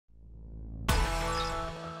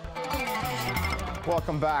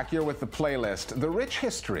Welcome back. You're with The Playlist. The rich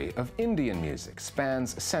history of Indian music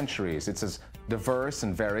spans centuries. It's as diverse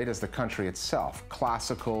and varied as the country itself.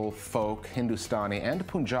 Classical, folk, Hindustani, and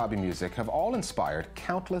Punjabi music have all inspired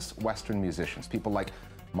countless Western musicians. People like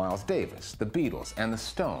Miles Davis, the Beatles, and the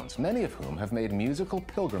Stones, many of whom have made musical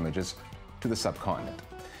pilgrimages to the subcontinent.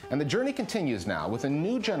 And the journey continues now with a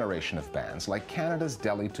new generation of bands like Canada's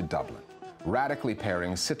Delhi to Dublin, radically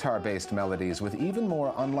pairing sitar-based melodies with even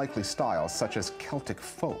more unlikely styles such as Celtic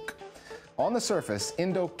folk. On the surface,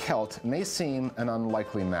 Indo-Celt may seem an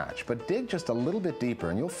unlikely match, but dig just a little bit deeper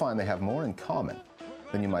and you'll find they have more in common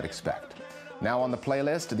than you might expect. Now on The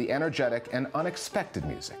Playlist, the energetic and unexpected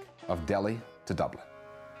music of Delhi to Dublin.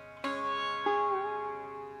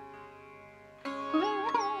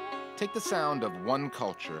 Take the sound of one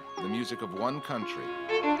culture, the music of one country,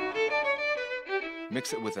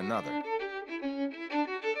 mix it with another,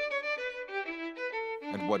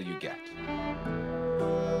 and what do you get?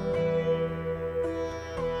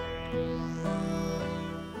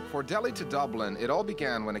 For Delhi to Dublin, it all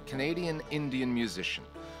began when a Canadian Indian musician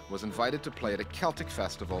was invited to play at a Celtic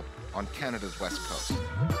festival on Canada's west coast.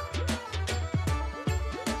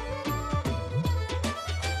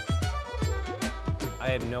 I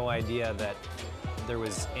had no idea that there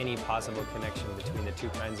was any possible connection between the two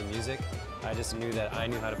kinds of music. I just knew that I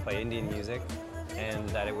knew how to play Indian music and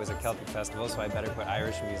that it was a Celtic festival, so I better put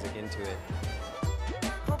Irish music into it.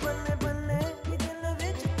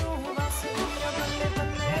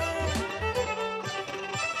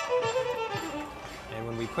 And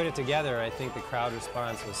when we put it together, I think the crowd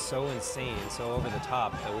response was so insane, so over the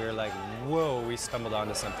top, that we were like, whoa, we stumbled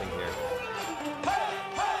onto something here.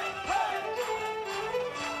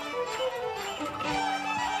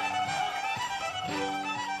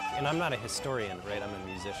 And I'm not a historian, right? I'm a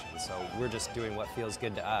musician, so we're just doing what feels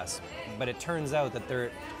good to us. But it turns out that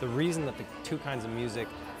the reason that the two kinds of music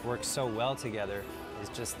work so well together is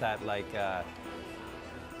just that, like,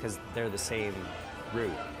 because they're the same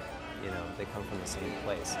root, you know, they come from the same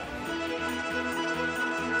place.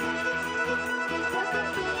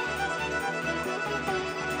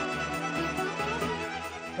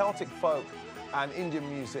 Celtic folk and Indian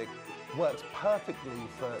music works perfectly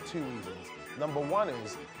for two reasons. Number one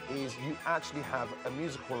is you actually have a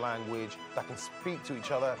musical language that can speak to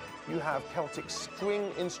each other. You have Celtic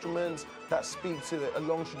string instruments that speak to a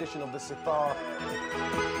long tradition of the sitar.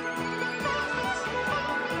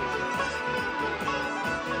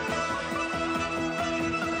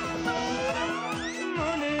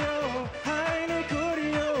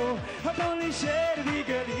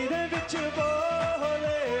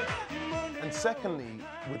 And secondly,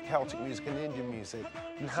 with Celtic music and Indian music,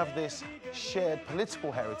 you have this shared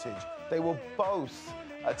political heritage. They were both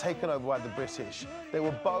taken over by the British. They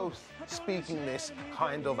were both speaking this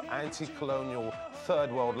kind of anti-colonial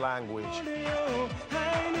third world language.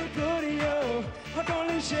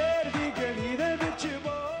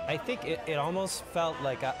 I think it almost felt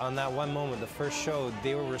like on that one moment, the first show,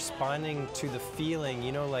 they were responding to the feeling,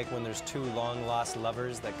 you know, like when there's two long-lost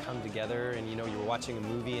lovers that come together and, you know, you're watching a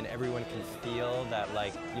movie and everyone can feel that,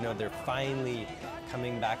 like, you know, they're finally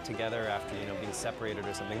coming back together after, you know, being separated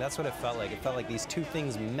or something. That's what it felt like. It felt like these two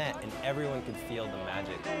things met and everyone could feel the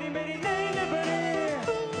magic.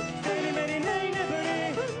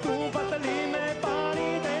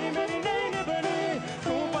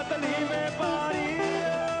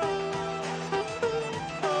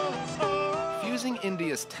 Fusing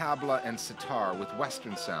India's tabla and sitar with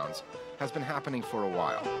Western sounds has been happening for a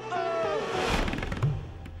while.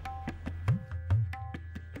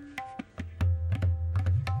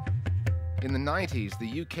 In the 90s,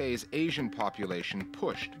 the UK's Asian population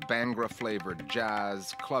pushed Bhangra-flavored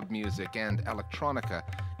jazz, club music, and electronica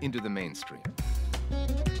into the mainstream.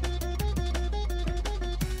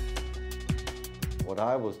 What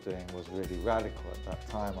I was doing was really radical at that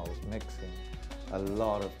time. I was mixing a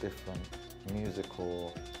lot of different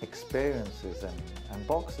musical experiences and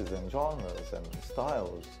boxes and genres and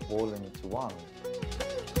styles all into one.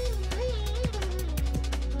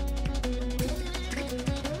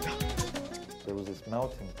 There was this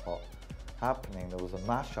melting pot happening, there was a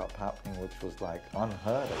mashup happening which was like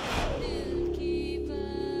unheard of.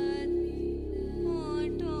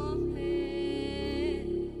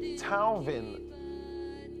 Talvin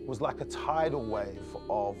was like a tidal wave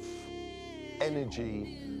of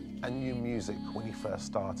energy and new music when he first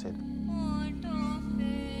started.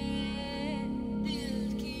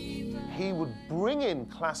 He would bring in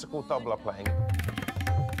classical tabla playing,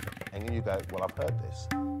 and you go, well, I've heard this.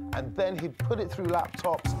 And then he'd put it through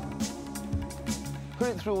laptops, put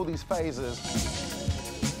it through all these phases,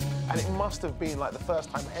 and it must have been like the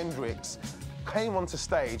first time Hendrix came onto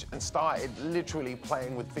stage and started literally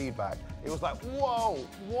playing with feedback. It was like, whoa,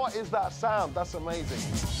 what is that sound? That's amazing.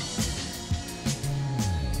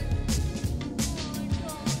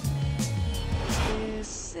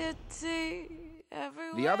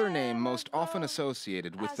 The other name most often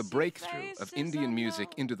associated with the breakthrough of Indian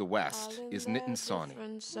music into the West is Nitin Sawhney.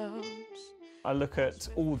 I look at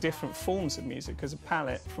all different forms of music as a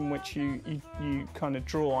palette from which you kind of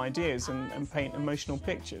draw ideas and paint emotional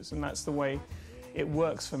pictures, and that's the way it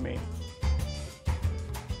works for me.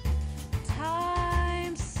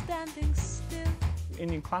 Time standing still.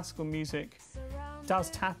 Indian classical music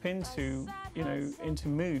does tap into, into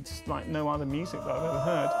moods like no other music that I've ever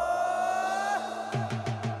heard.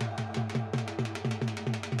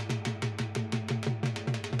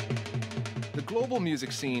 The global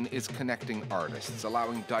music scene is connecting artists,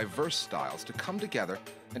 allowing diverse styles to come together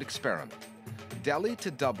and experiment. Delhi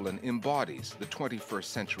to Dublin embodies the 21st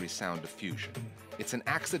century sound of fusion. It's an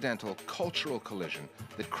accidental cultural collision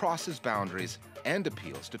that crosses boundaries and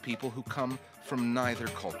appeals to people who come from neither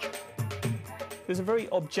culture. There's a very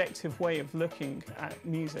objective way of looking at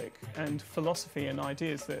music and philosophy and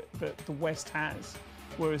ideas that the West has,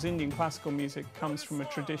 whereas Indian classical music comes from a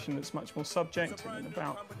tradition that's much more subjective and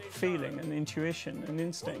about feeling and intuition and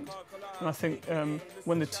instinct. And I think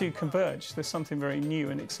when the two converge, there's something very new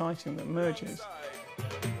and exciting that emerges.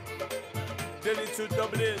 Delhi to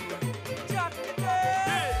Dublin.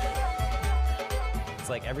 It's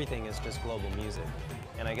like everything is just global music.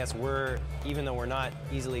 And I guess even though we're not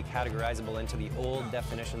easily categorizable into the old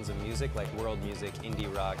definitions of music, like world music,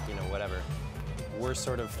 indie rock, whatever, we're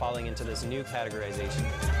sort of falling into this new categorization.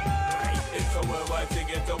 It's a worldwide thing,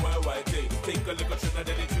 it's a worldwide thing. Think a look at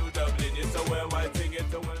Trinidad to Dublin, it's a worldwide thing,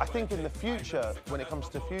 it's a worldwide thing. I think in the future, when it comes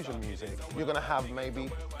to fusion music, you're going to have maybe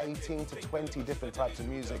 18 to 20 different types of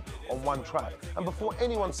music on one track. And before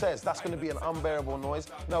anyone says that's going to be an unbearable noise,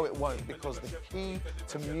 no, it won't, because the key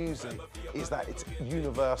to music is that it's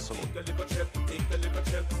universal. Take a little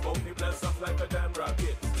trip, both people are soft like a damn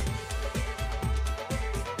rocket.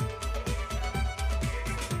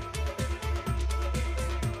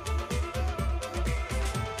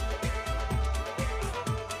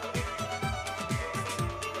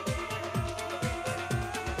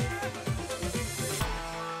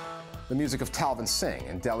 The music of Talvin Singh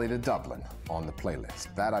and Delhi to Dublin on the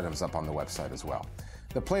playlist. That item's up on the website as well.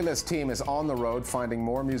 The playlist team is on the road finding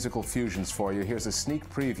more musical fusions for you. Here's a sneak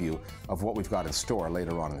preview of what we've got in store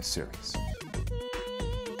later on in the series.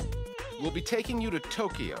 We'll be taking you to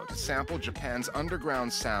Tokyo to sample Japan's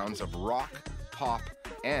underground sounds of rock, pop,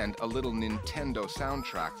 and a little Nintendo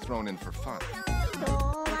soundtrack thrown in for fun.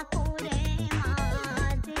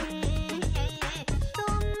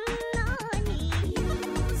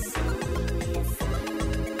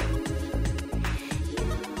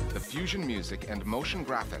 Fusion music and motion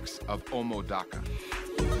graphics of Omodaka.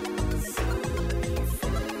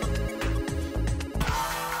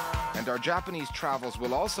 And our Japanese travels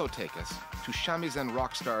will also take us to shamisen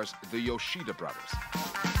rock stars the Yoshida brothers.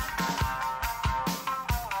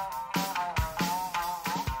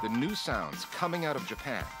 The new sounds coming out of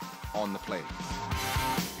Japan on the playlist.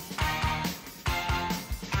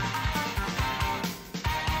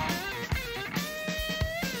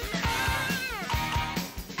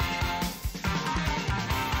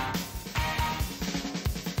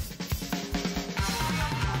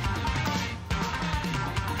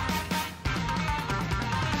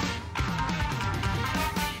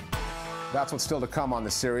 That's what's still to come on the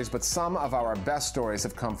series, but some of our best stories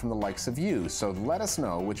have come from the likes of you, so let us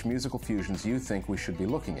know which musical fusions you think we should be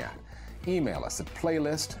looking at. Email us at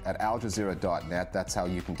playlist@aljazeera.net. That's how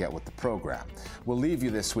you can get with the program. We'll leave you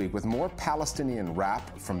this week with more Palestinian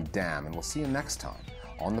rap from Damn, and we'll see you next time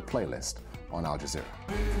on the playlist on Al Jazeera.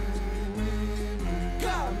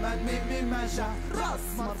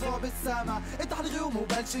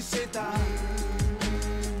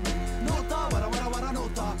 نقطة ورا ورا ورا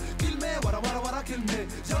نقطة كلمة ورا ورا ورا كلمة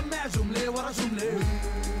جمع جملة ورا جملة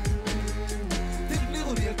تبني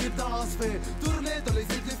غنية كبدة عاصفة تورنيدو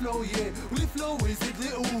يزيد لي فلوية والفلو يزيد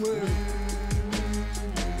لي قوة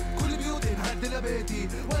كل بيوتي انهد لبيتي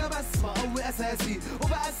وانا بس بقوي اساسي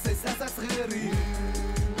وبأسس اساس غيري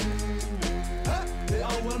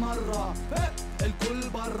لأول مرة الكل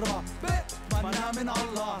برا بتمنى من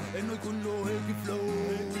الله انه يكون له هيك فلو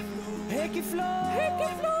هيك فلو هيك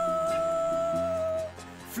فلو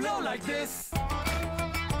flow like this